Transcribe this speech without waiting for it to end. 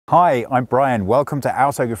Hi, I'm Brian. Welcome to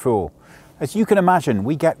Autogefühl. As you can imagine,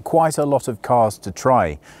 we get quite a lot of cars to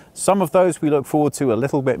try. Some of those we look forward to a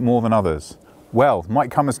little bit more than others. Well,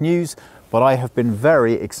 might come as news, but I have been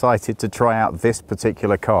very excited to try out this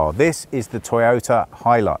particular car. This is the Toyota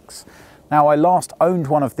Hilux. Now, I last owned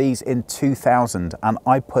one of these in 2000 and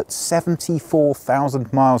I put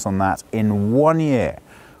 74,000 miles on that in 1 year.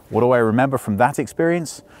 What do I remember from that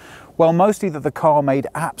experience? Well, mostly that the car made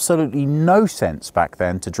absolutely no sense back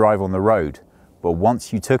then to drive on the road. But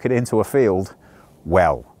once you took it into a field,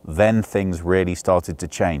 well, then things really started to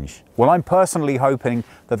change. Well, I'm personally hoping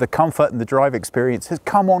that the comfort and the drive experience has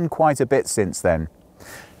come on quite a bit since then.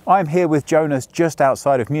 I'm here with Jonas just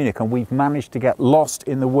outside of Munich, and we've managed to get lost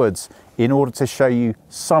in the woods in order to show you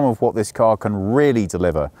some of what this car can really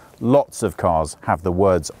deliver. Lots of cars have the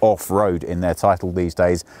words off-road in their title these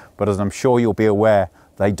days, but as I'm sure you'll be aware,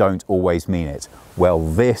 they don't always mean it. Well,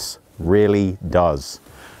 this really does.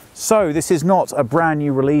 So this is not a brand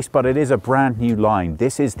new release, but it is a brand new line.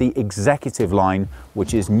 This is the Executive line,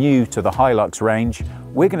 which is new to the Hilux range.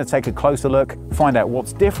 We're going to take a closer look, find out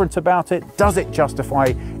what's different about it. Does it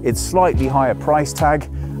justify its slightly higher price tag?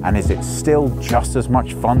 And is it still just as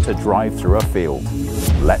much fun to drive through a field?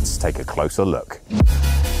 Let's take a closer look.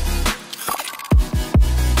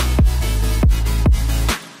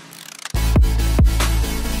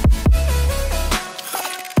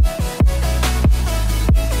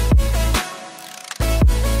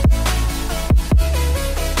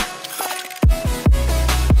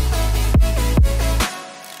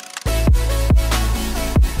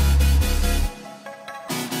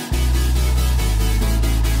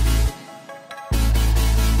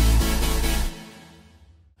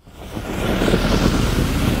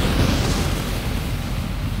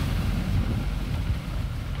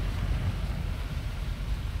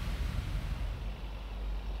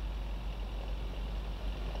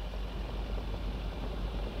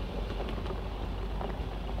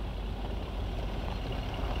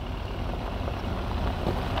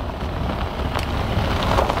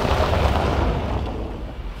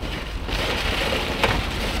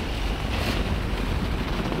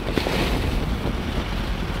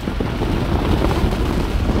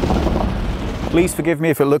 Please forgive me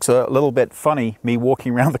if it looks a little bit funny, me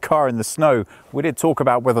walking around the car in the snow. We did talk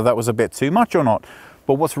about whether that was a bit too much or not,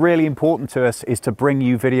 but what's really important to us is to bring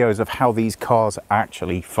you videos of how these cars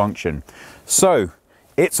actually function. So,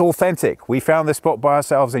 it's authentic. We found this spot by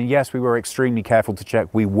ourselves, and yes, we were extremely careful to check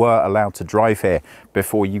we were allowed to drive here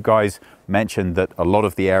before you guys mentioned that a lot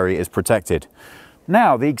of the area is protected.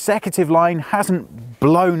 Now, the Executive line hasn't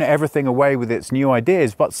blown everything away with its new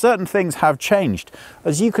ideas, but certain things have changed.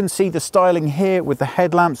 As you can see, the styling here with the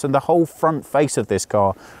headlamps and the whole front face of this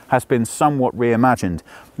car has been somewhat reimagined.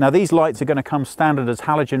 Now, these lights are going to come standard as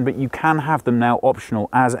halogen, but you can have them now optional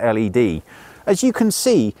as LED. As you can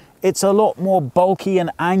see, it's a lot more bulky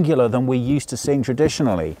and angular than we're used to seeing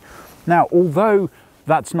traditionally. Now, although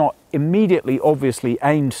that's not immediately obviously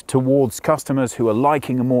aimed towards customers who are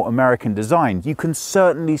liking a more American design, you can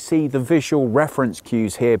certainly see the visual reference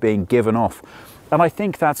cues here being given off. And I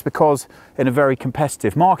think that's because in a very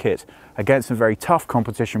competitive market, against some very tough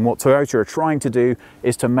competition, what Toyota are trying to do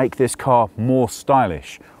is to make this car more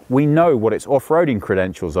stylish. We know what its off-roading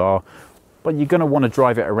credentials are, but you're going to want to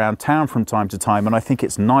drive it around town from time to time, and I think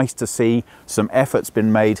it's nice to see some effort's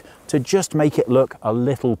been made to just make it look a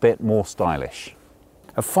little bit more stylish.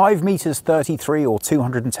 At 5 meters 33 or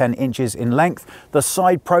 210 inches in length, the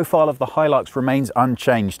side profile of the Hilux remains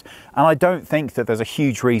unchanged. And I don't think that there's a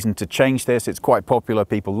huge reason to change this. It's quite popular,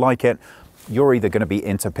 people like it. You're either going to be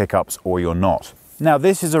into pickups or you're not. Now,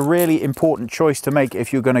 this is a really important choice to make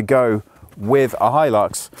if you're going to go with a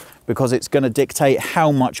Hilux, because it's going to dictate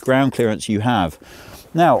how much ground clearance you have.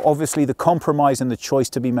 Now, obviously the compromise and the choice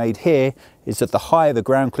to be made here is that the higher the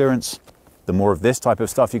ground clearance, the more of this type of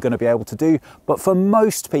stuff you're going to be able to do. But for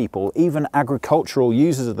most people, even agricultural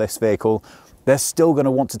users of this vehicle, they're still going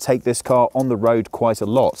to want to take this car on the road quite a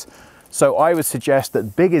lot. So I would suggest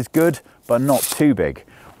that big is good, but not too big.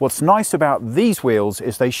 What's nice about these wheels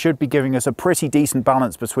is they should be giving us a pretty decent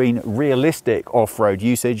balance between realistic off-road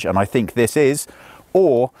usage, and I think this is,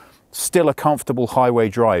 or still a comfortable highway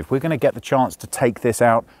drive. We're going to get the chance to take this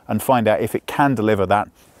out and find out if it can deliver that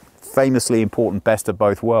famously important best of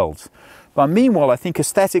both worlds. But meanwhile, I think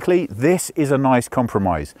aesthetically, this is a nice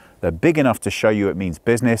compromise. They're big enough to show you it means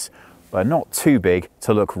business, but not too big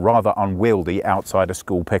to look rather unwieldy outside a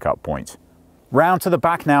school pickup point. Round to the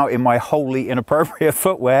back now in my wholly inappropriate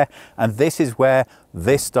footwear, and this is where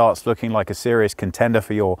this starts looking like a serious contender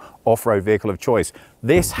for your off-road vehicle of choice.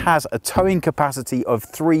 This has a towing capacity of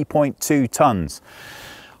 3.2 tons.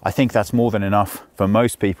 I think that's more than enough for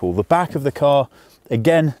most people. The back of the car,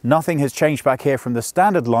 again, nothing has changed back here from the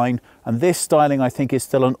standard line, and this styling I think is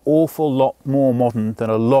still an awful lot more modern than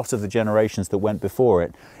a lot of the generations that went before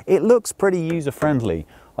it. It looks pretty user-friendly.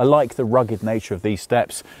 I like the rugged nature of these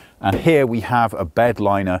steps, and here we have a bed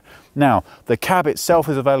liner. Now, the cab itself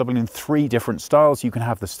is available in 3 different styles. You can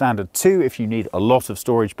have the standard 2 if you need a lot of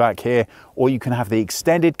storage back here, or you can have the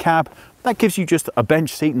extended cab. That gives you just a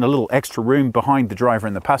bench seat and a little extra room behind the driver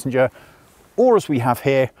and the passenger, or as we have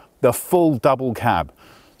here, the full double cab.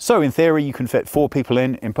 So in theory, you can fit 4 people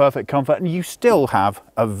in perfect comfort, and you still have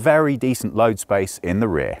a very decent load space in the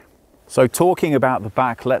rear. So talking about the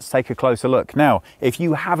back, let's take a closer look. Now, if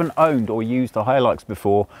you haven't owned or used a Hilux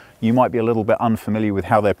before, you might be a little bit unfamiliar with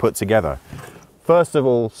how they're put together. First of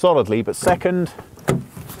all, solidly, but second,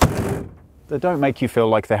 they don't make you feel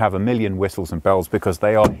like they have a million whistles and bells, because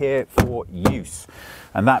they are here for use.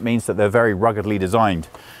 And that means that they're very ruggedly designed.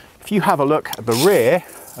 If you have a look at the rear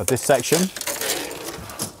of this section,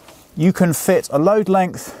 you can fit a load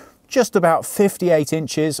length just about 58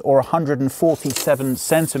 inches or 147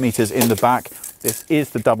 centimeters in the back. This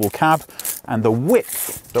is the double cab, and the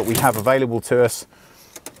width that we have available to us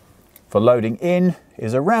for loading in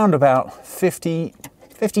is around about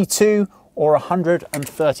 52 or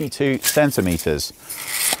 132 centimeters.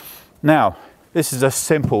 Now, this is a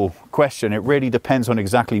simple question. It really depends on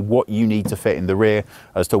exactly what you need to fit in the rear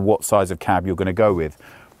as to what size of cab you're going to go with.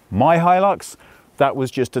 My Hilux, that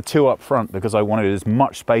was just a 2 up front because I wanted as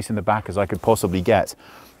much space in the back as I could possibly get.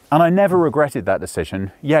 And I never regretted that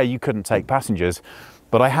decision. Yeah, you couldn't take passengers,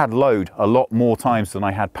 but I had load a lot more times than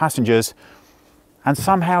I had passengers. And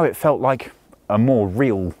somehow it felt like a more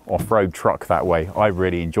real off-road truck that way. I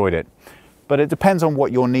really enjoyed it. But it depends on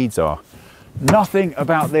what your needs are. Nothing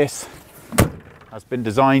about this has been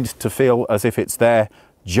designed to feel as if it's there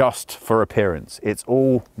just for appearance. It's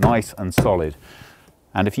all nice and solid.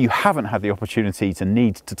 And if you haven't had the opportunity to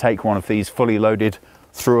need to take one of these fully loaded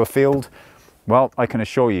through a field, well, I can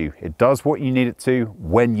assure you, it does what you need it to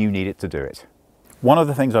when you need it to do it. One of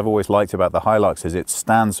the things I've always liked about the Hilux is it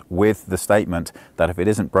stands with the statement that if it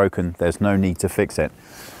isn't broken, there's no need to fix it.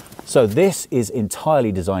 So this is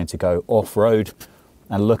entirely designed to go off-road,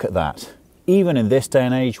 and look at that. Even in this day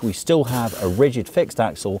and age, we still have a rigid fixed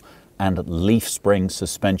axle and leaf spring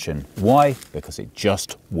suspension. Why? Because it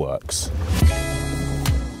just works.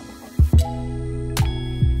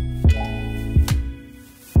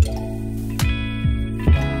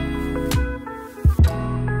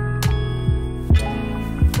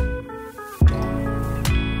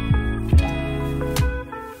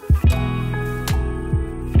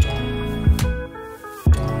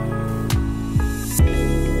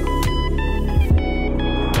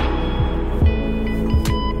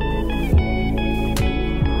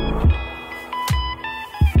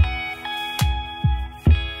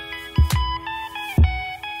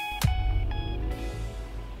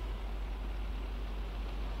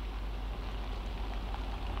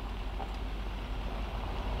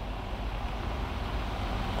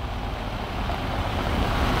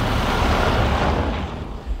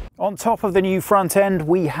 On top of the new front end,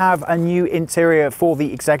 we have a new interior for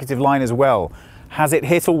the executive line as well. Has it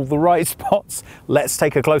hit all the right spots? Let's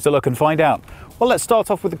take a closer look and find out. Well, let's start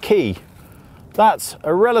off with the key. That's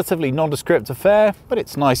a relatively nondescript affair, but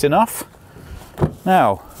it's nice enough.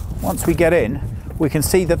 Now, once we get in, we can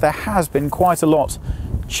see that there has been quite a lot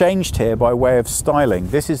changed here by way of styling.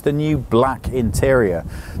 This is the new black interior.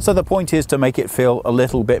 So the point is to make it feel a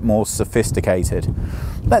little bit more sophisticated.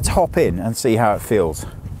 Let's hop in and see how it feels.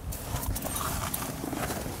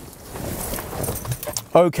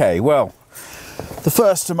 Okay, well, the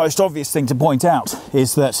first and most obvious thing to point out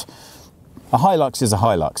is that a Hilux is a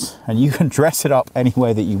Hilux, and you can dress it up any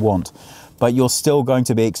way that you want, but you're still going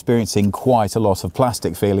to be experiencing quite a lot of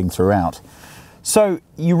plastic feeling throughout. So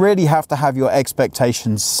you really have to have your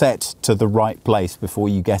expectations set to the right place before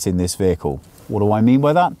you get in this vehicle. What do I mean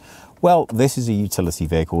by that? Well, this is a utility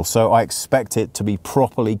vehicle, so I expect it to be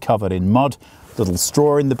properly covered in mud, little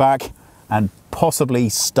straw in the back, and possibly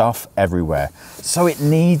stuff everywhere. So it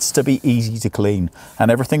needs to be easy to clean, and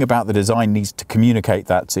everything about the design needs to communicate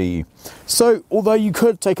that to you. So although you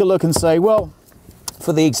could take a look and say, well,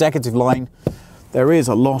 for the executive line, there is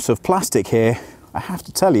a lot of plastic here, I have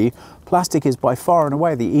to tell you, plastic is by far and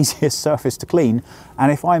away the easiest surface to clean.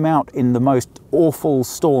 And if I'm out in the most awful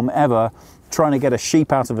storm ever, trying to get a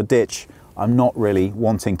sheep out of a ditch, I'm not really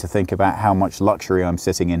wanting to think about how much luxury I'm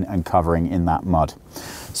sitting in and covering in that mud.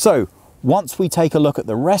 So once we take a look at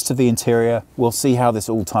the rest of the interior, we'll see how this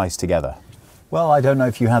all ties together. Well, I don't know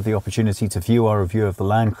if you had the opportunity to view our review of the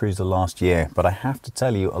Land Cruiser last year, but I have to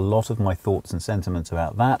tell you a lot of my thoughts and sentiments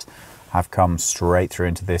about that have come straight through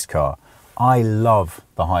into this car. I love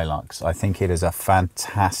the Hilux. I think it is a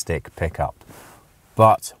fantastic pickup,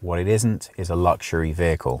 but what it isn't is a luxury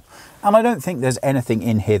vehicle. And I don't think there's anything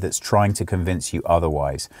in here that's trying to convince you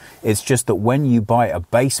otherwise. It's just that when you buy a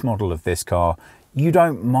base model of this car, you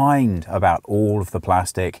don't mind about all of the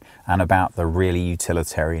plastic and about the really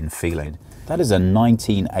utilitarian feeling. That is a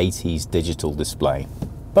 1980s digital display,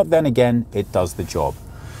 but then again, it does the job.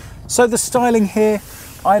 So the styling here,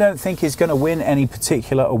 I don't think is going to win any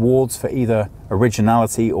particular awards for either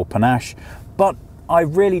originality or panache, but I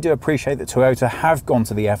really do appreciate that Toyota have gone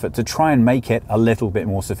to the effort to try and make it a little bit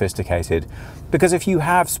more sophisticated. Because if you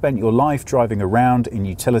have spent your life driving around in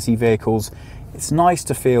utility vehicles, it's nice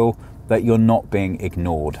to feel that you're not being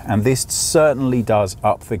ignored. And this certainly does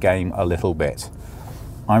up the game a little bit.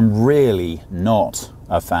 I'm really not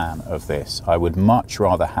a fan of this. I would much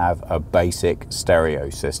rather have a basic stereo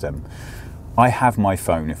system. I have my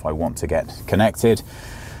phone if I want to get connected.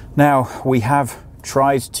 Now, we have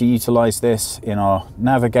tried to utilize this in our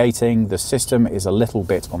navigating. The system is a little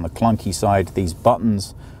bit on the clunky side. These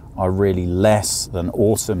buttons are really less than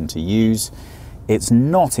awesome to use. It's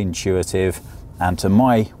not intuitive, and to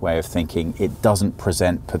my way of thinking, it doesn't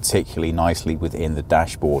present particularly nicely within the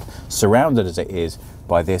dashboard, surrounded as it is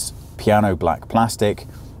by this piano black plastic,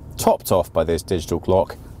 topped off by this digital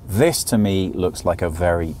clock. This to me looks like a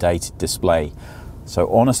very dated display.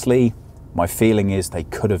 So honestly, my feeling is they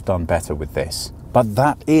could have done better with this. But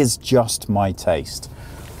that is just my taste.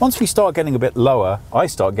 Once we start getting a bit lower, I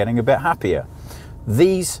start getting a bit happier.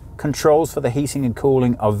 These controls for the heating and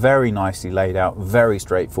cooling are very nicely laid out, very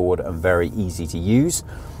straightforward and very easy to use.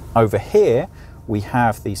 Over here, we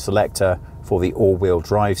have the selector for the all-wheel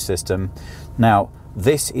drive system. Now,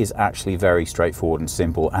 this is actually very straightforward and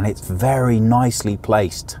simple, and it's very nicely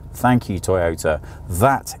placed. Thank you, Toyota.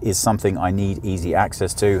 That is something I need easy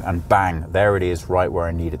access to, and bang, there it is right where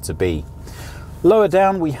I need it to be. Lower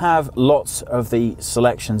down, we have lots of the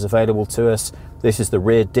selections available to us. This is the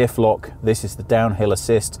rear diff lock, this is the downhill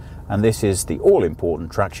assist, and this is the all-important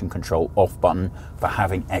traction control off button for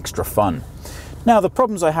having extra fun. Now, the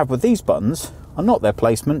problems I have with these buttons are not their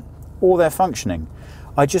placement or their functioning.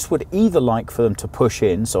 I just would either like for them to push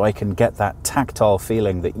in so I can get that tactile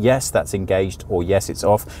feeling that yes, that's engaged, or yes, it's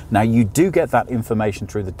off. Now, you do get that information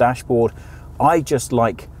through the dashboard. I just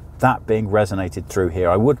like that being resonated through here.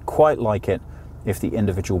 I would quite like it if the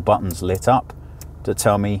individual buttons lit up to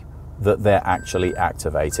tell me that they're actually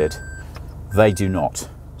activated. They do not.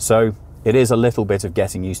 So it is a little bit of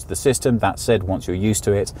getting used to the system. That said, once you're used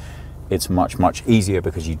to it, it's much, much easier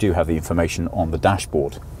because you do have the information on the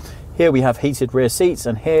dashboard. Here we have heated rear seats,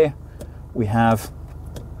 and here we have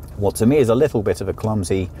what to me is a little bit of a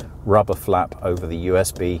clumsy rubber flap over the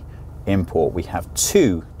USB import. We have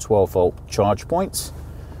two 12-volt charge points,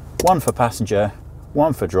 one for passenger,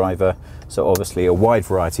 one for driver, so obviously a wide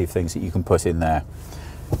variety of things that you can put in there.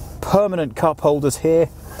 Permanent cup holders here,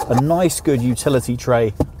 a nice good utility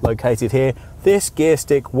tray located here. This gear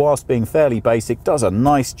stick, whilst being fairly basic, does a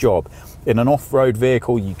nice job. In an off-road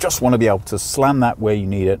vehicle, you just want to be able to slam that where you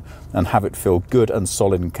need it and have it feel good and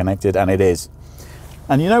solid and connected, and it is.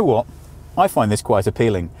 And you know what? I find this quite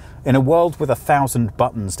appealing. In a world with 1,000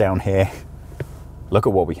 buttons down here, look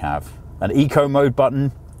at what we have. An eco mode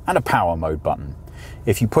button and a power mode button.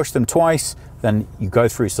 If you push them twice, then you go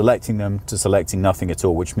through selecting them to selecting nothing at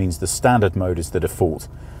all, which means the standard mode is the default.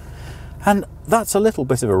 And that's a little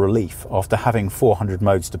bit of a relief after having 400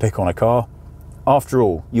 modes to pick on a car. After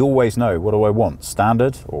all, you always know, what do I want?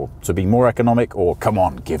 Standard, or to be more economic, or come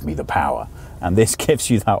on, give me the power. And this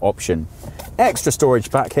gives you that option. Extra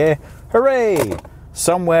storage back here, hooray!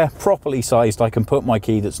 Somewhere properly sized I can put my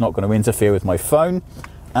key that's not going to interfere with my phone.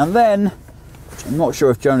 And then, I'm not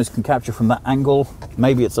sure if Jonas can capture from that angle,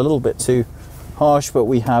 maybe it's a little bit too harsh, but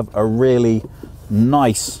we have a really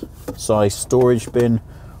nice size storage bin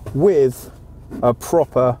with a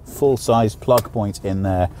proper full-size plug point in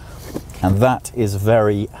there, and that is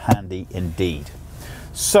very handy indeed.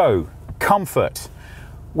 So, comfort.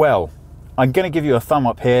 Well, I'm going to give you a thumb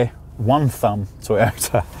up here. One thumb,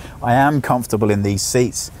 Toyota. I am comfortable in these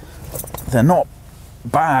seats. They're not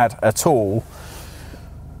bad at all,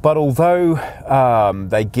 but although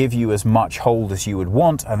they give you as much hold as you would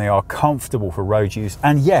want, and they are comfortable for road use,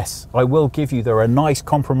 and yes, I will give you, they're a nice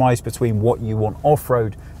compromise between what you want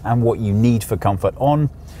off-road and what you need for comfort on.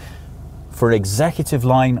 For an executive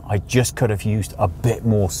line, I just could have used a bit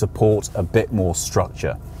more support, a bit more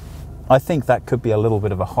structure. I think that could be a little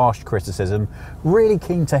bit of a harsh criticism. Really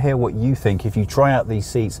keen to hear what you think if you try out these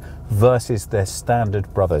seats versus their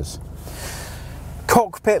standard brothers.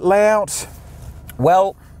 Cockpit layout,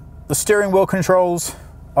 well, the steering wheel controls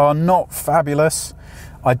are not fabulous.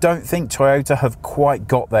 I don't think Toyota have quite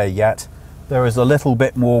got there yet. There is a little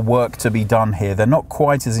bit more work to be done here. They're not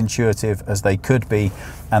quite as intuitive as they could be,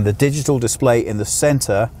 and the digital display in the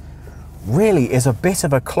center really is a bit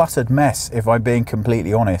of a cluttered mess, if I'm being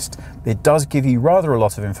completely honest. It does give you rather a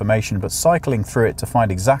lot of information, but cycling through it to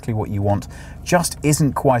find exactly what you want just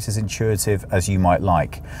isn't quite as intuitive as you might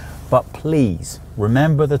like. But please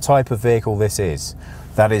remember the type of vehicle this is.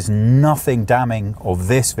 That is nothing damning of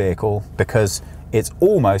this vehicle, because it's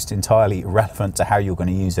almost entirely irrelevant to how you're going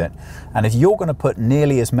to use it. And if you're going to put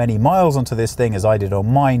nearly as many miles onto this thing as I did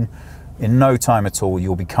on mine, in no time at all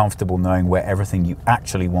you'll be comfortable knowing where everything you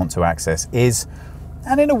actually want to access is.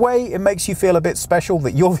 And in a way it makes you feel a bit special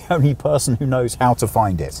that you're the only person who knows how to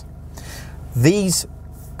find it. These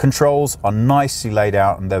controls are nicely laid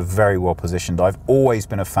out and they're very well positioned. I've always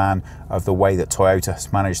been a fan of the way that Toyota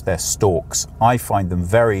has managed their stalks. I find them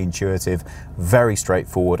very intuitive, very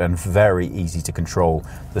straightforward and very easy to control.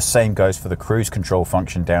 The same goes for the cruise control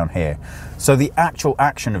function down here. So the actual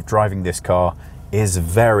action of driving this car is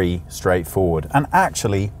very straightforward and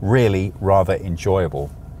actually really rather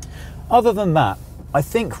enjoyable. Other than that, I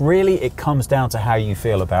think really it comes down to how you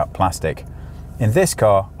feel about plastic. In this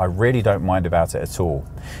car, I really don't mind about it at all.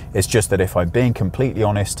 It's just that if I'm being completely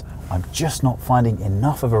honest, I'm just not finding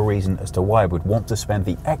enough of a reason as to why I would want to spend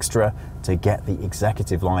the extra to get the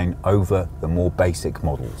executive line over the more basic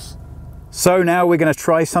models. So now we're going to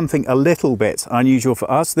try something a little bit unusual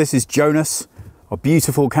for us. This is Jonas, a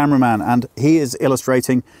beautiful cameraman, and he is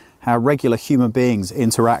illustrating how regular human beings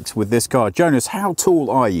interact with this car. Jonas, how tall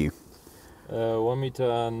are you?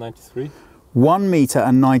 1.93 m.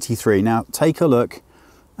 1.93 m. Now take a look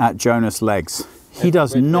at Jonas' legs. He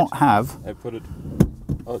does not have... I put it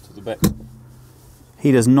to the back.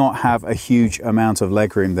 He does not have a huge amount of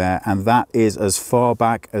legroom there, and that is as far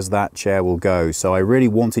back as that chair will go. So I really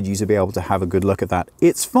wanted you to be able to have a good look at that.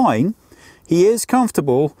 It's fine. He is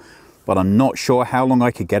comfortable, but I'm not sure how long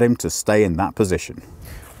I could get him to stay in that position.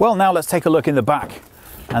 Well, now let's take a look in the back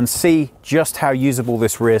and see just how usable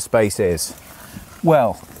this rear space is.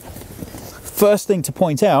 Well, first thing to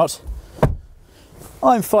point out,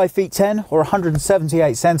 I'm 5'10" or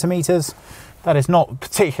 178 centimeters. That is not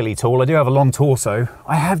particularly tall. I do have a long torso.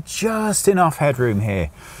 I have just enough headroom here.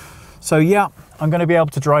 So yeah, I'm going to be able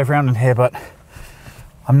to drive around in here, but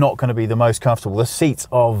I'm not going to be the most comfortable. The seats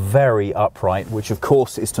are very upright, which of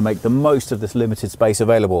course is to make the most of this limited space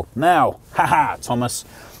available. Now, haha, Thomas,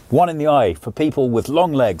 one in the eye for people with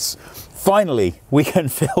long legs. Finally, we can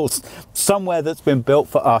fill somewhere that's been built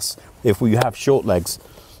for us if we have short legs.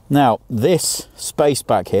 Now, this space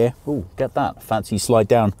back here, ooh, get that fancy slide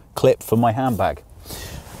down clip for my handbag.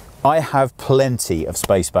 I have plenty of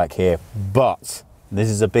space back here, but this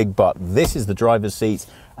is a big but. This is the driver's seat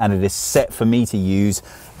and it is set for me to use,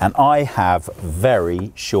 and I have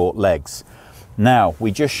very short legs. Now,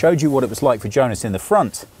 we just showed you what it was like for Jonas in the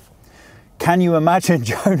front. Can you imagine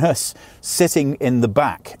Jonas sitting in the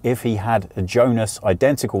back if he had a Jonas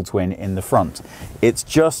identical twin in the front? It's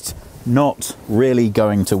just not really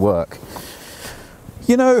going to work.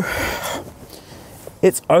 You know,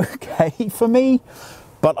 it's okay for me,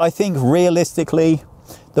 but I think realistically,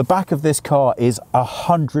 the back of this car is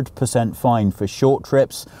 100% fine for short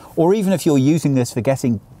trips, or even if you're using this for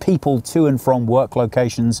getting people to and from work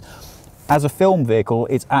locations. As a film vehicle,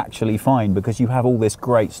 it's actually fine because you have all this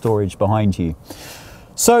great storage behind you.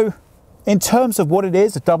 So in terms of what it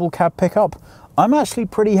is, a double cab pickup, I'm actually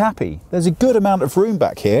pretty happy. There's a good amount of room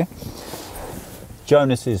back here.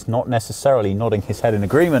 Jonas is not necessarily nodding his head in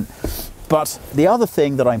agreement, but the other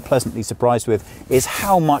thing that I'm pleasantly surprised with is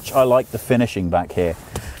how much I like the finishing back here.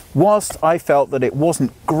 Whilst I felt that it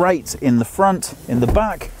wasn't great in the front, in the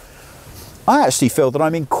back, I actually feel that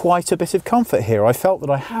I'm in quite a bit of comfort here. I felt that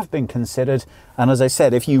I have been considered, and as I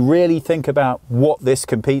said, if you really think about what this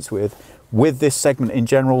competes with this segment in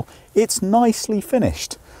general, it's nicely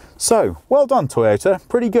finished. So, well done Toyota,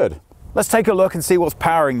 pretty good. Let's take a look and see what's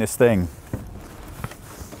powering this thing.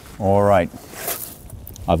 All right,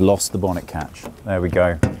 I've lost the bonnet catch. There we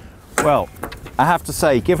go. Well, I have to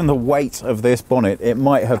say, given the weight of this bonnet, it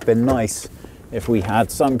might have been nice if we had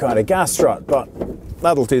some kind of gas strut, but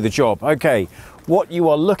that'll do the job. Okay, what you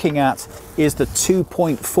are looking at is the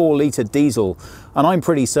 2.4 litre diesel, and I'm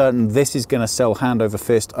pretty certain this is going to sell hand over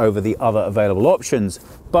fist over the other available options.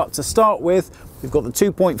 But to start with, we've got the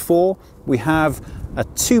 2.4, we have a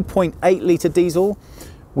 2.8 litre diesel,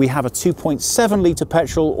 we have a 2.7 litre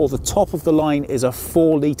petrol, or the top of the line is a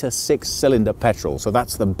 4 litre 6-cylinder petrol. So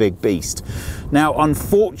that's the big beast. Now,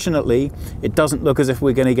 unfortunately, it doesn't look as if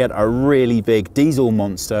we're going to get a really big diesel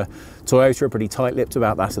monster. Toyota are pretty tight-lipped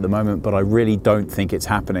about that at the moment, but I really don't think it's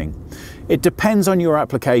happening. It depends on your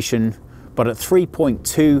application, but at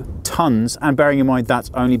 3.2 tons, and bearing in mind that's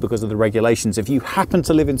only because of the regulations, if you happen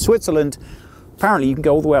to live in Switzerland, apparently you can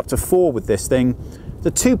go all the way up to 4 with this thing.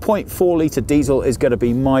 The 2.4 litre diesel is going to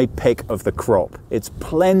be my pick of the crop. It's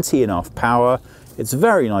plenty enough power, it's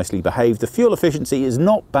very nicely behaved, the fuel efficiency is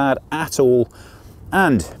not bad at all,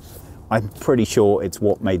 and I'm pretty sure it's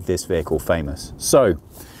what made this vehicle famous. So,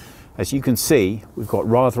 as you can see, we've got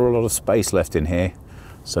rather a lot of space left in here,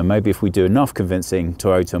 so maybe if we do enough convincing,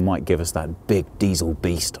 Toyota might give us that big diesel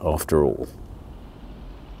beast after all.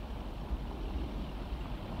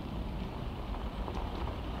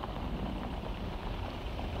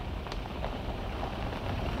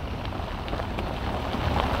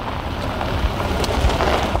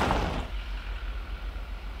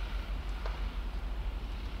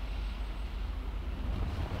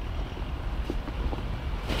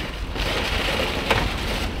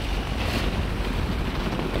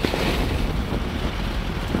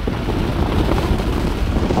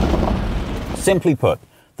 Simply put,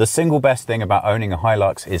 the single best thing about owning a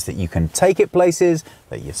Hilux is that you can take it places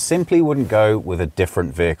that you simply wouldn't go with a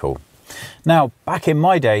different vehicle. Now, back in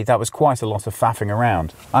my day, that was quite a lot of faffing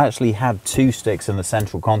around. I actually had 2 sticks in the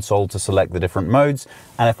central console to select the different modes,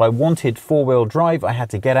 and if I wanted 4-wheel drive, I had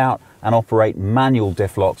to get out and operate manual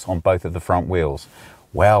diff locks on both of the front wheels.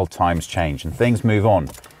 Well, times change and things move on.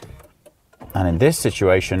 And in this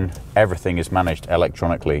situation, everything is managed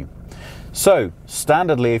electronically. So,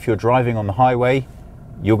 standardly, if you're driving on the highway,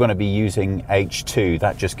 you're going to be using H2.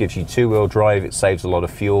 That just gives you 2-wheel drive, it saves a lot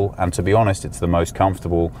of fuel, and to be honest, it's the most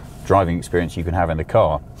comfortable driving experience you can have in the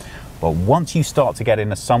car. But once you start to get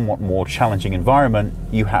in a somewhat more challenging environment,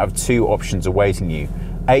 you have 2 options awaiting you.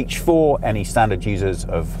 H4, any standard users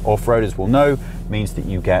of off-roaders will know, means that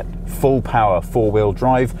you get full power 4-wheel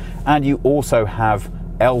drive, and you also have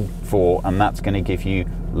L4, and that's going to give you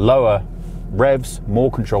lower revs,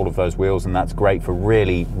 more control of those wheels, and that's great for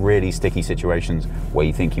really, really sticky situations where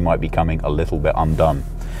you think you might be coming a little bit undone.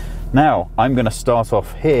 Now, I'm going to start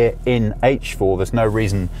off here in H4. There's no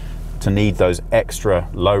reason to need those extra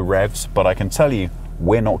low revs, but I can tell you,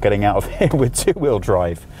 we're not getting out of here with 2-wheel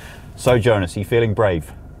drive. So, Jonas, are you feeling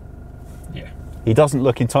brave? Yeah. He doesn't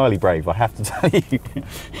look entirely brave, I have to tell you.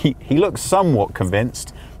 He looks somewhat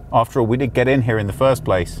convinced. After all, we did get in here in the first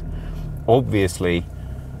place. Obviously,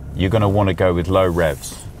 you're going to want to go with low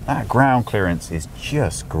revs. That ground clearance is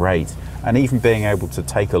just great, and even being able to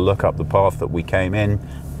take a look up the path that we came in,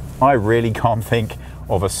 I really can't think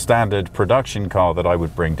of a standard production car that I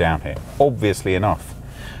would bring down here, obviously enough.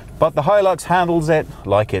 But the Hilux handles it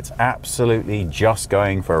like it's absolutely just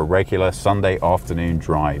going for a regular Sunday afternoon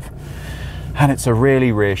drive. And it's a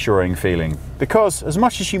really reassuring feeling, because as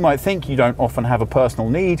much as you might think you don't often have a personal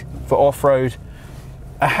need for off-road,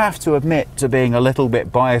 I have to admit to being a little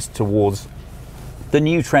bit biased towards the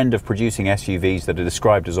new trend of producing SUVs that are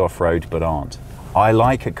described as off-road but aren't. I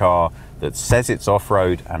like a car that says it's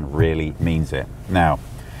off-road and really means it. Now,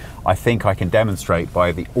 I think I can demonstrate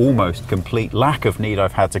by the almost complete lack of need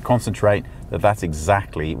I've had to concentrate that that's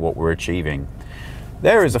exactly what we're achieving.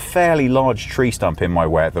 There is a fairly large tree stump in my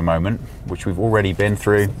way at the moment, which we've already been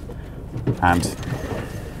through, and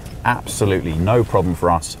absolutely no problem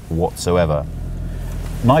for us whatsoever.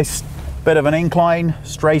 Nice bit of an incline,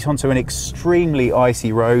 straight onto an extremely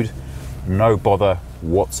icy road, no bother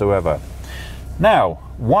whatsoever. Now,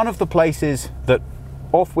 one of the places that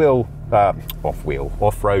off-road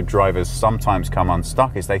drivers sometimes come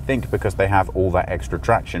unstuck is they think because they have all that extra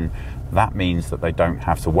traction, that means that they don't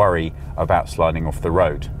have to worry about sliding off the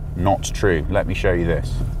road. Not true. Let me show you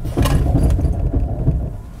this.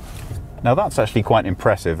 Now that's actually quite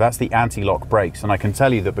impressive. That's the anti-lock brakes, and I can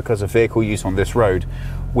tell you that because of vehicle use on this road,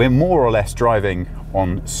 we're more or less driving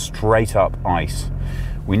on straight up ice.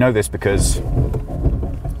 We know this because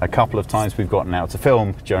a couple of times we've gotten out to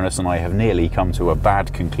film, Jonas and I have nearly come to a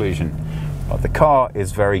bad conclusion. But the car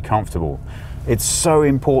is very comfortable. It's so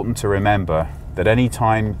important to remember that any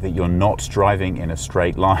time that you're not driving in a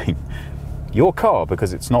straight line, your car,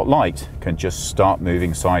 because it's not light, can just start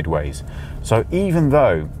moving sideways. So even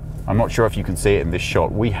though, I'm not sure if you can see it in this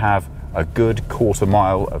shot, we have a good 1/4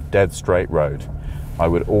 mile of dead straight road, I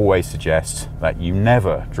would always suggest that you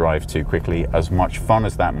never drive too quickly, as much fun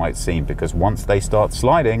as that might seem, because once they start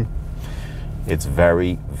sliding, it's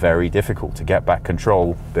very, very difficult to get back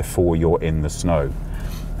control before you're in the snow.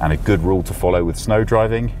 And a good rule to follow with snow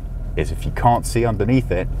driving, is if you can't see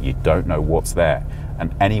underneath it, you don't know what's there.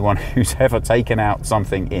 And anyone who's ever taken out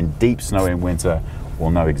something in deep snow in winter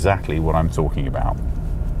will know exactly what I'm talking about.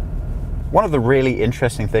 One of the really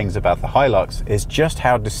interesting things about the Hilux is just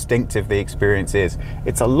how distinctive the experience is.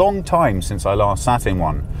 It's a long time since I last sat in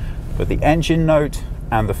one, but the engine note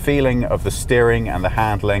and the feeling of the steering and the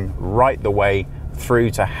handling right the way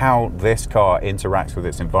through to how this car interacts with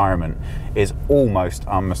its environment is almost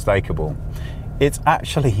unmistakable. It's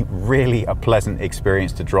actually really a pleasant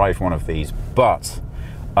experience to drive one of these, but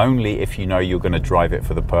only if you know you're going to drive it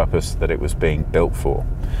for the purpose that it was being built for.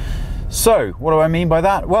 So what do I mean by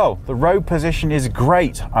that? Well, the road position is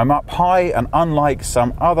great. I'm up high, and unlike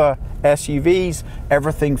some other SUVs,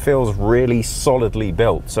 everything feels really solidly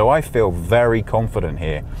built. So I feel very confident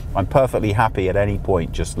here. I'm perfectly happy at any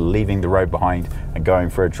point just leaving the road behind and going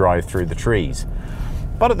for a drive through the trees.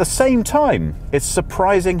 But at the same time, it's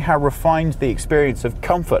surprising how refined the experience of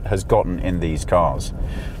comfort has gotten in these cars.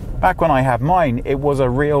 Back when I had mine, it was a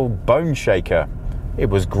real bone shaker. It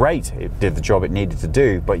was great, it did the job it needed to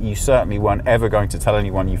do, but you certainly weren't ever going to tell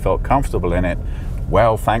anyone you felt comfortable in it.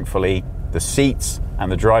 Well, thankfully, the seats and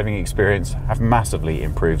the driving experience have massively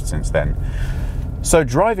improved since then. So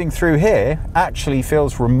driving through here actually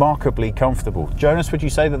feels remarkably comfortable. Jonas, would you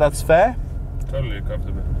say that that's fair? Totally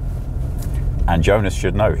comfortable. And Jonas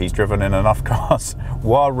should know, he's driven in enough cars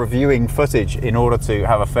while reviewing footage in order to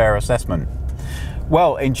have a fair assessment.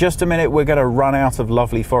 Well, in just a minute, we're going to run out of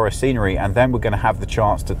lovely forest scenery, and then we're going to have the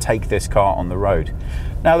chance to take this car on the road.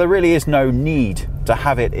 Now, there really is no need to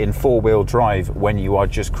have it in four-wheel drive when you are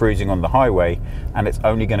just cruising on the highway, and it's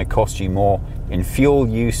only going to cost you more in fuel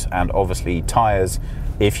use and obviously tires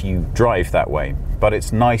if you drive that way. But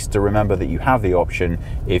it's nice to remember that you have the option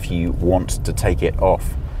if you want to take it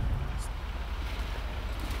off.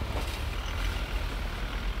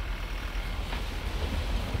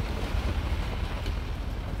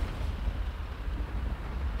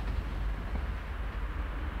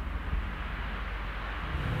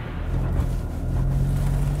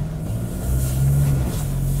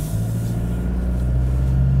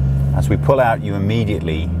 As we pull out, you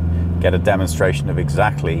immediately get a demonstration of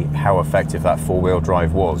exactly how effective that four-wheel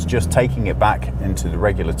drive was. Just taking it back into the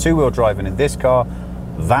regular two-wheel drive, and in this car,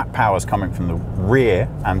 that power is coming from the rear,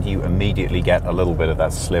 and you immediately get a little bit of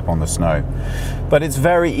that slip on the snow. But it's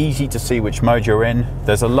very easy to see which mode you're in.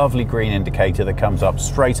 There's a lovely green indicator that comes up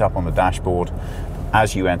straight up on the dashboard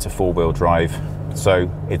as you enter four-wheel drive. So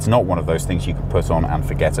it's not one of those things you can put on and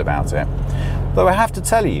forget about it. Though I have to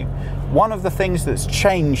tell you, one of the things that's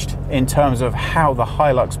changed in terms of how the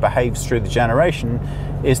Hilux behaves through the generation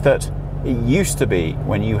is that it used to be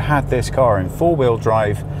when you had this car in four-wheel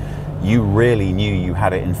drive, you really knew you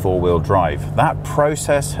had it in four-wheel drive. That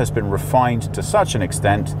process has been refined to such an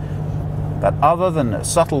extent that other than a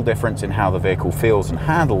subtle difference in how the vehicle feels and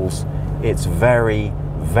handles, it's very,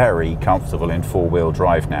 very comfortable in four-wheel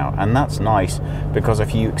drive now. And that's nice, because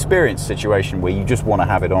if you experience a situation where you just want to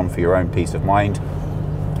have it on for your own peace of mind,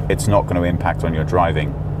 it's not going to impact on your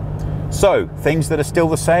driving. So, things that are still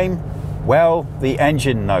the same? Well, the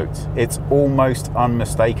engine note. It's almost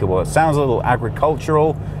unmistakable. It sounds a little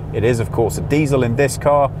agricultural. It is, of course, a diesel in this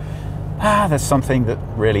car. There's something that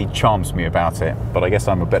really charms me about it, but I guess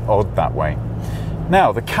I'm a bit odd that way.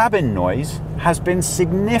 Now, the cabin noise has been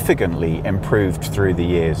significantly improved through the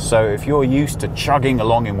years. So if you're used to chugging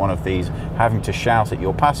along in one of these, having to shout at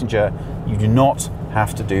your passenger, you do not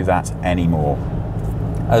have to do that anymore.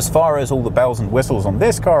 As far as all the bells and whistles on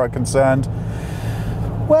this car are concerned,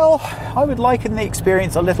 well, I would liken the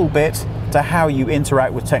experience a little bit to how you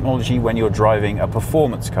interact with technology when you're driving a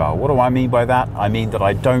performance car. What do I mean by that? I mean that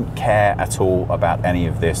I don't care at all about any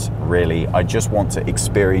of this, really. I just want to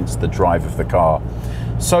experience the drive of the car.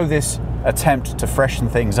 So this attempt to freshen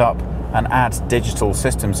things up and add digital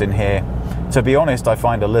systems in here, to be honest, I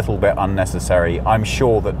find a little bit unnecessary. I'm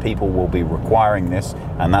sure that people will be requiring this,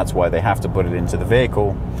 and that's why they have to put it into the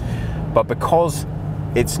vehicle. But because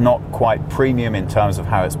it's not quite premium in terms of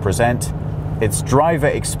how it's present, its driver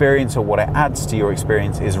experience, or what it adds to your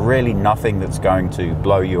experience, is really nothing that's going to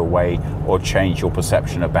blow you away or change your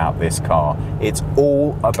perception about this car. It's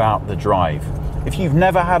all about the drive. If you've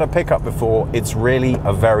never had a pickup before, it's really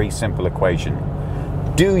a very simple equation.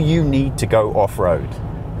 Do you need to go off-road?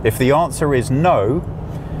 If the answer is no,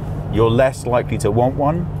 you're less likely to want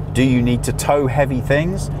one. Do you need to tow heavy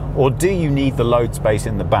things, or do you need the load space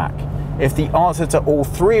in the back? If the answer to all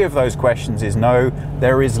three of those questions is no,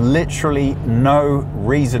 there is literally no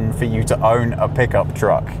reason for you to own a pickup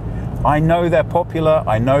truck. I know they're popular,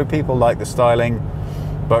 I know people like the styling,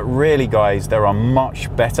 But really guys, there are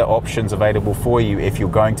much better options available for you if you're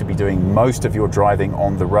going to be doing most of your driving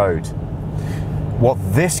on the road. What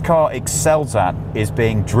this car excels at is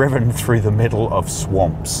being driven through the middle of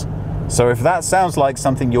swamps. So if that sounds like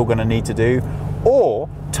something you're going to need to do, or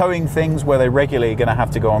towing things where they're regularly going to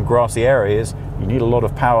have to go on grassy areas, you need a lot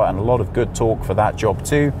of power and a lot of good torque for that job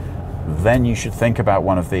too, then you should think about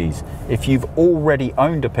one of these. If you've already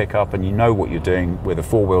owned a pickup and you know what you're doing with a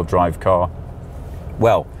four-wheel drive car,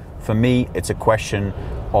 well, for me, it's a question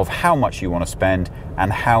of how much you want to spend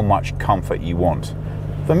and how much comfort you want.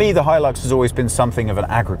 For me, the Hilux has always been something of an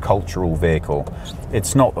agricultural vehicle.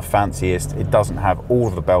 It's not the fanciest, it doesn't have all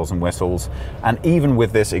of the bells and whistles, and even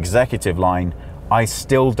with this executive line, I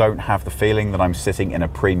still don't have the feeling that I'm sitting in a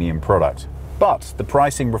premium product. But the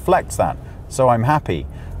pricing reflects that, so I'm happy.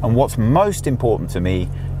 And what's most important to me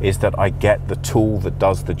is that I get the tool that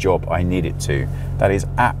does the job I need it to. That is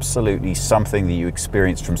absolutely something that you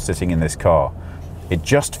experience from sitting in this car. It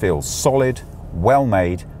just feels solid, well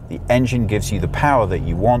made, the engine gives you the power that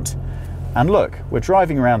you want. And look, we're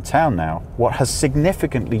driving around town now. What has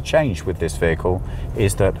significantly changed with this vehicle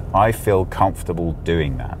is that I feel comfortable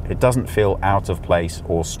doing that. It doesn't feel out of place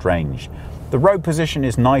or strange. The road position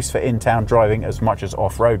is nice for in-town driving as much as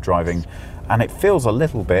off-road driving, and it feels a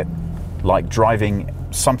little bit like driving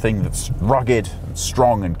something that's rugged and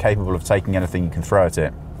strong and capable of taking anything you can throw at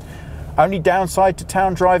it. Only downside to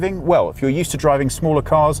town driving? Well, if you're used to driving smaller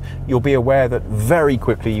cars, you'll be aware that very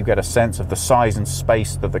quickly you get a sense of the size and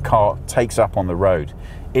space that the car takes up on the road.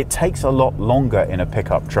 It takes a lot longer in a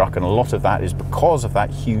pickup truck, and a lot of that is because of that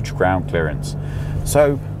huge ground clearance.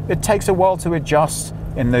 So it takes a while to adjust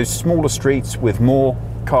in those smaller streets with more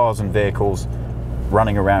cars and vehicles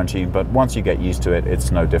running around you, but once you get used to it,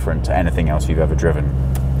 it's no different to anything else you've ever driven.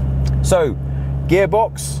 So,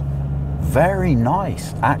 gearbox, very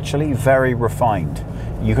nice, actually very refined.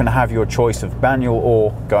 You can have your choice of manual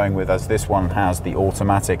or going with, as this one has, the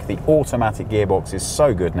automatic. The automatic gearbox is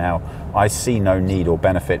so good now, I see no need or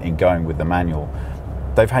benefit in going with the manual.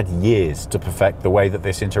 They've had years to perfect the way that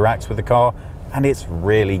this interacts with the car, and it's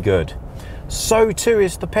really good. So too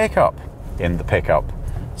is the pickup in the pickup.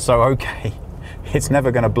 So okay, it's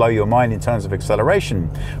never going to blow your mind in terms of acceleration,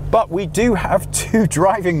 but we do have two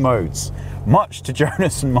driving modes, much to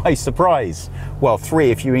Jonas and my surprise. Well,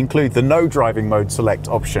 three if you include the no driving mode select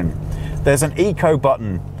option. There's an eco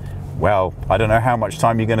button. Well, I don't know how much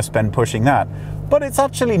time you're going to spend pushing that, but it's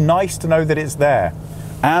actually nice to know that it's there.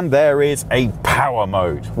 And there is a power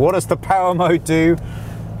mode. What does the power mode do?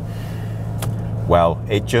 Well,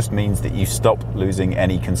 it just means that you stop losing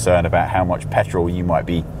any concern about how much petrol you might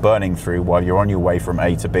be burning through while you're on your way from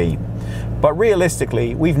A to B. But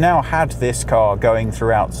realistically, we've now had this car going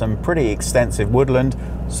throughout some pretty extensive woodland,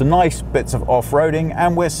 some nice bits of off-roading,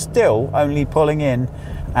 and we're still only pulling in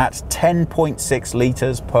at 10.6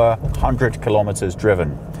 litres per 100 kilometres driven,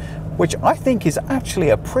 which I think is actually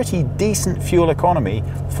a pretty decent fuel economy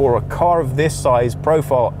for a car of this size,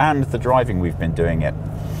 profile, and the driving we've been doing it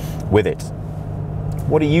with it.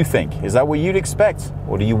 What do you think? Is that what you'd expect,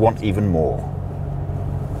 or do you want even more?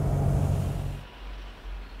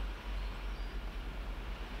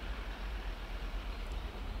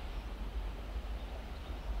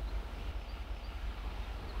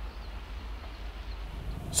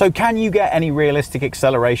 So can you get any realistic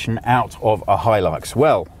acceleration out of a Hilux?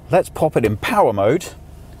 Well, let's pop it in power mode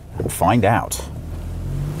and find out.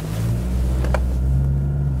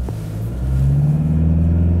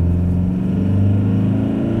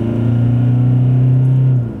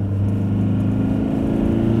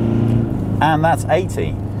 And that's 80.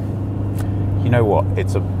 You know what?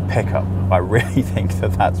 It's a pickup. I really think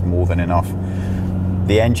that that's more than enough.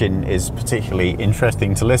 The engine is particularly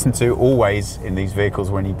interesting to listen to always in these vehicles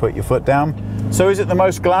when you put your foot down. So is it the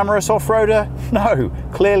most glamorous off-roader? No,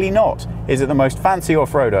 clearly not. Is it the most fancy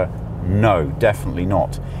off-roader? No, definitely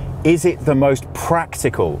not. Is it the most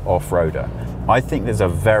practical off-roader? I think there's a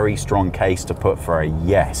very strong case to put for a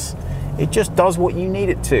yes. It just does what you need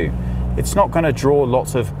it to. It's not going to draw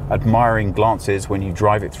lots of admiring glances when you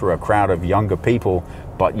drive it through a crowd of younger people,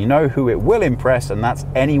 but you know who it will impress, and that's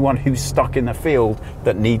anyone who's stuck in the field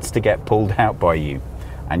that needs to get pulled out by you.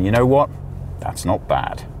 And you know what? That's not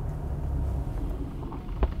bad.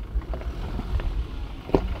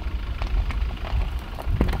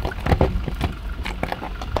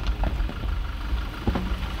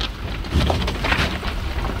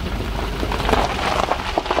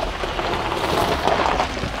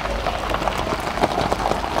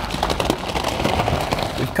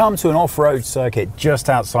 Come to an off-road circuit just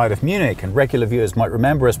outside of Munich, and regular viewers might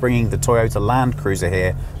remember us bringing the Toyota Land Cruiser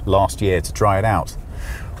here last year to try it out.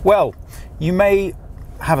 Well, you may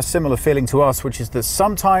have a similar feeling to us, which is that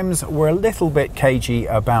sometimes we're a little bit cagey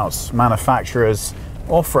about manufacturers'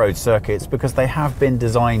 off-road circuits because they have been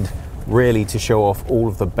designed really to show off all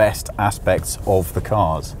of the best aspects of the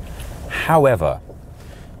cars. However,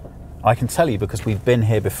 I can tell you, because we've been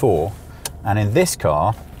here before, and in this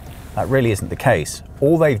car, that really isn't the case.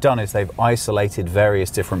 All they've done is they've isolated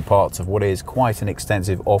various different parts of what is quite an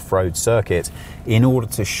extensive off-road circuit in order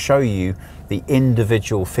to show you the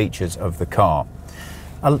individual features of the car.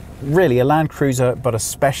 Really, a Land Cruiser, but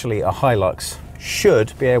especially a Hilux,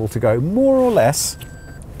 should be able to go more or less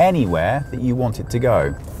anywhere that you want it to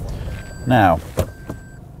go. Now,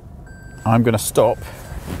 I'm going to stop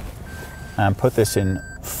and put this in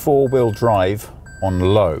four-wheel drive on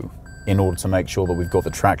low in order to make sure that we've got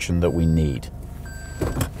the traction that we need.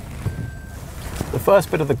 The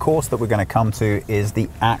first bit of the course that we're going to come to is the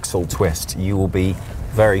axle twist. You will be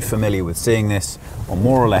very familiar with seeing this on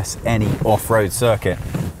more or less any off-road circuit.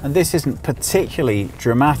 And this isn't particularly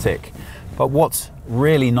dramatic, but what's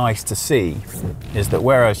really nice to see is that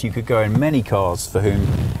whereas you could go in many cars for whom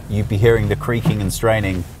you'd be hearing the creaking and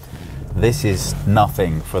straining, this is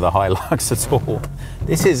nothing for the Hilux at all.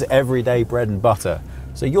 This is everyday bread and butter.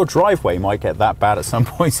 So your driveway might get that bad at some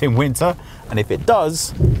point in winter, and if it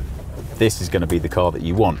does, this is going to be the car that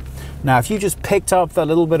you want. Now, if you just picked up that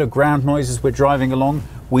little bit of ground noise as we're driving along,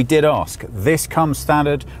 we did ask. This comes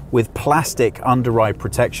standard with plastic under-ride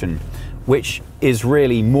protection, which is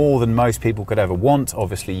really more than most people could ever want.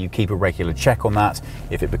 Obviously, you keep a regular check on that.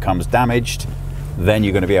 If it becomes damaged, then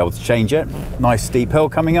you're going to be able to change it. Nice steep hill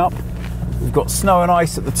coming up. We've got snow and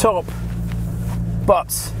ice at the top,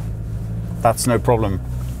 but that's no problem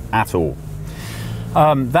at all.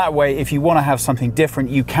 That way, if you want to have something different,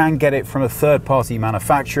 you can get it from a third-party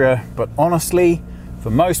manufacturer, but honestly, for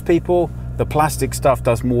most people, the plastic stuff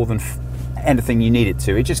does more than anything you need it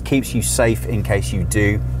to. It just keeps you safe in case you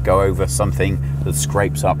do go over something that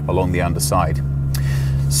scrapes up along the underside.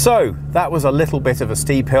 So that was a little bit of a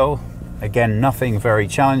steep hill. Again, nothing very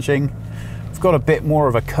challenging. We've got a bit more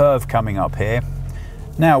of a curve coming up here.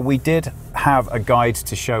 Now, we did have a guide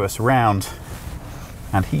to show us around,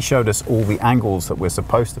 and he showed us all the angles that we're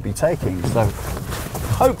supposed to be taking. So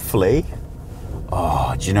hopefully,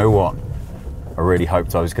 oh, do you know what? I really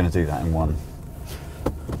hoped I was going to do that in one.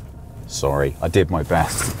 Sorry, I did my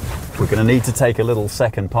best. We're going to need to take a little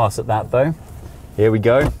second pass at that though. Here we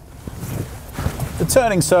go. The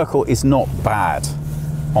turning circle is not bad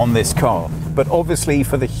on this car, but obviously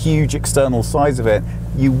for the huge external size of it,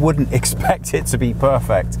 you wouldn't expect it to be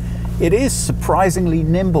perfect. It is surprisingly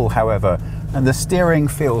nimble, however, and the steering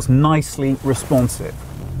feels nicely responsive.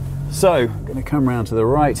 So I'm going to come around to the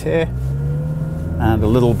right here and a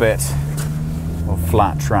little bit of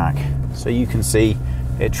flat track. So you can see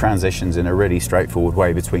it transitions in a really straightforward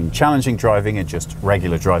way between challenging driving and just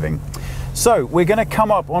regular driving. So we're going to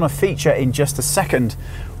come up on a feature in just a second,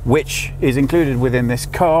 which is included within this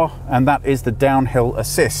car, and that is the downhill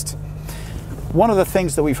assist. One of the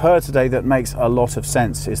things that we've heard today that makes a lot of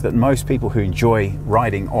sense is that most people who enjoy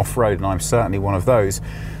riding off-road, and I'm certainly one of those,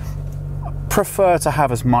 prefer to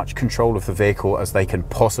have as much control of the vehicle as they can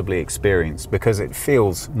possibly experience because it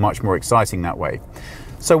feels much more exciting that way.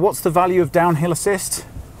 So what's the value of downhill assist?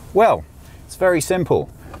 Well, it's very simple.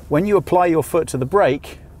 When you apply your foot to the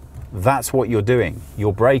brake, that's what you're doing.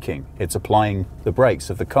 You're braking. It's applying the brakes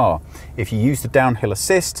of the car. If you use the downhill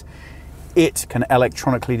assist, it can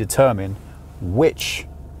electronically determine which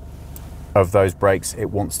of those brakes it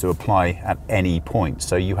wants to apply at any point.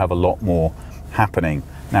 So you have a lot more happening.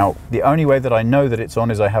 Now, the only way that I know that it's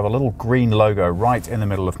on is I have a little green logo right in the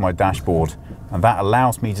middle of my dashboard, and that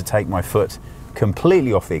allows me to take my foot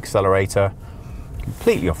completely off the accelerator,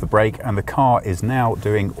 completely off the brake, and the car is now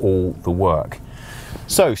doing all the work.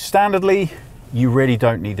 So standardly, you really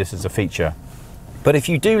don't need this as a feature. But if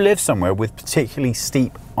you do live somewhere with particularly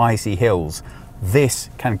steep, icy hills, this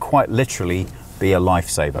can quite literally be a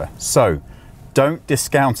lifesaver. So don't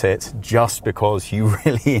discount it just because you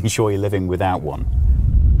really enjoy living without one.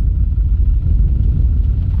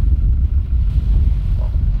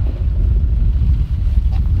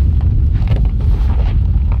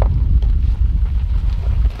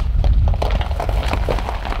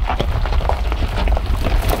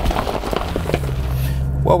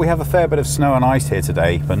 Well, we have a fair bit of snow and ice here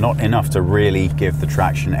today, but not enough to really give the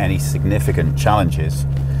traction any significant challenges.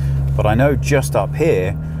 But I know just up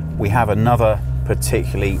here, we have another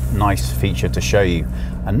particularly nice feature to show you.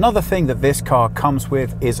 Another thing that this car comes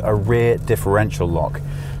with is a rear differential lock.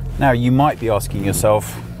 Now, you might be asking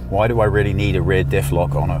yourself, why do I really need a rear diff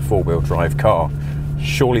lock on a four-wheel drive car?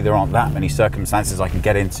 Surely there aren't that many circumstances I can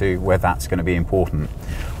get into where that's going to be important.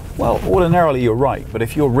 Well, ordinarily you're right, but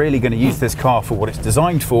if you're really going to use this car for what it's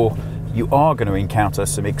designed for, you are going to encounter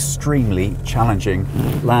some extremely challenging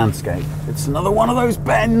landscape. It's another one of those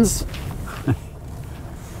bends.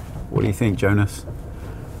 What do you think, Jonas?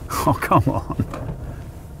 Oh, come on.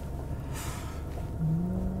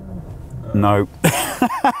 No.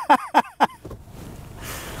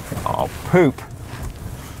 Oh, poop.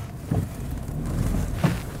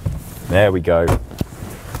 There we go.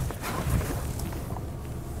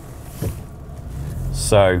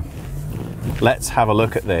 So let's have a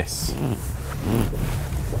look at this.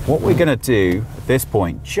 What we're going to do at this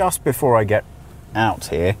point, just before I get out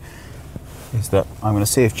here, is that I'm going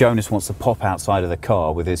to see if Jonas wants to pop outside of the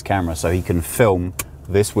car with his camera so he can film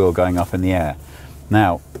this wheel going up in the air.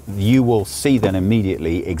 Now, you will see then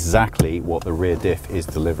immediately exactly what the rear diff is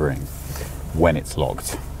delivering when it's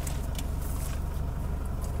locked.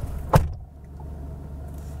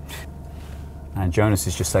 And Jonas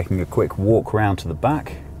is just taking a quick walk round to the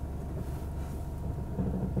back.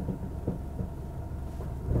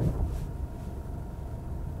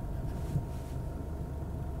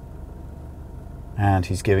 And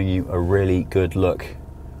he's giving you a really good look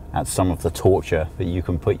at some of the torture that you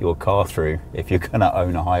can put your car through if you're going to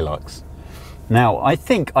own a Hilux. Now, I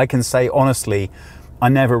think I can say honestly, I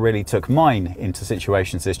never really took mine into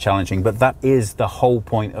situations this challenging, but that is the whole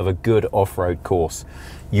point of a good off-road course.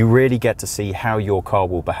 You really get to see how your car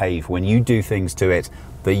will behave when you do things to it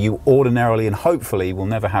that you ordinarily and hopefully will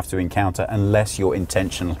never have to encounter unless you're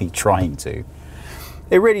intentionally trying to.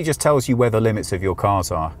 It really just tells you where the limits of your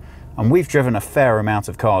cars are. And we've driven a fair amount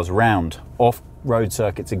of cars round off-road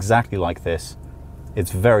circuits exactly like this.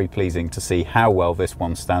 It's very pleasing to see how well this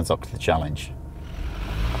one stands up to the challenge.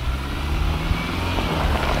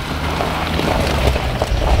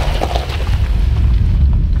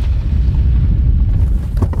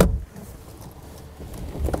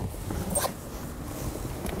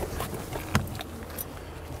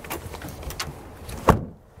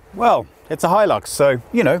 Well, it's a Hilux, so,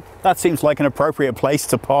 you know, that seems like an appropriate place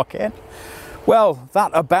to park it. Well,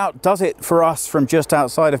 that about does it for us from just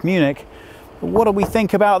outside of Munich. What do we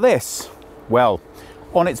think about this? Well,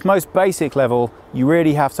 on its most basic level, you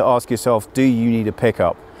really have to ask yourself, do you need a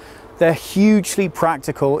pickup? They're hugely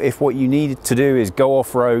practical if what you need to do is go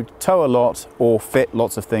off-road, tow a lot, or fit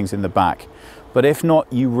lots of things in the back. But if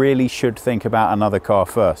not, you really should think about another car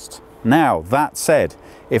first. Now, that said,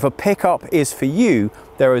 if a pickup is for you,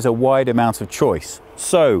 there is a wide amount of choice.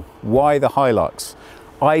 So, why the Hilux?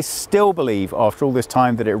 I still believe, after all this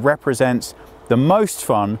time, that it represents the most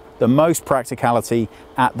fun, the most practicality,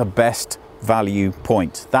 at the best value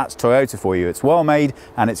point. That's Toyota for you. It's well made,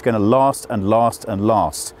 and it's going to last and last and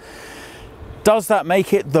last. Does that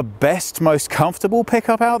make it the best, most comfortable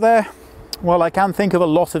pickup out there? Well, I can think of a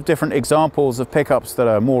lot of different examples of pickups that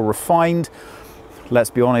are more refined,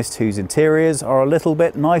 let's be honest, whose interiors are a little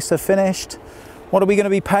bit nicer finished. What are we going to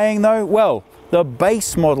be paying though? Well, the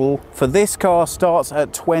base model for this car starts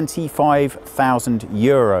at 25,000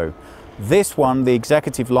 euro. This one, the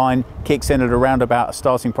executive line, kicks in at around about a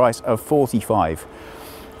starting price of 45.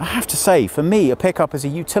 I have to say, for me, a pickup is a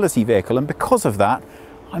utility vehicle, and because of that,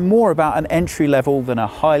 I'm more about an entry level than a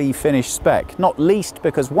highly finished spec, not least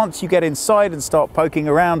because once you get inside and start poking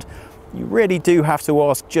around, you really do have to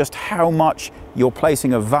ask just how much you're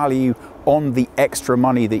placing a value on the extra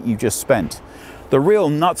money that you just spent. The real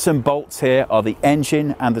nuts and bolts here are the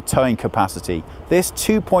engine and the towing capacity. This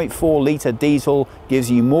 2.4 litre diesel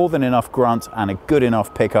gives you more than enough grunt and a good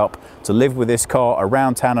enough pickup to live with this car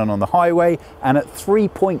around town and on the highway, and at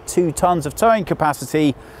 3.2 tonnes of towing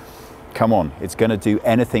capacity, come on, it's going to do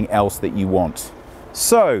anything else that you want.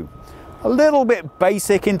 So, a little bit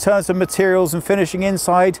basic in terms of materials and finishing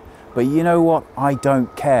inside, but you know what? I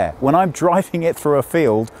don't care. When I'm driving it through a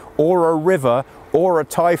field or a river or a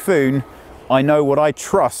typhoon, I know what I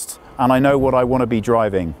trust and I know what I want to be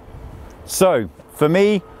driving. So, for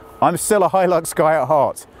me, I'm still a Hilux guy at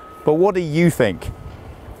heart. But what do you think?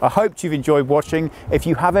 I hope you've enjoyed watching. If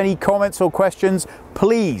you have any comments or questions,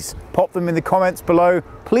 please pop them in the comments below.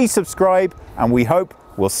 Please subscribe, and we hope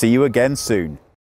we'll see you again soon.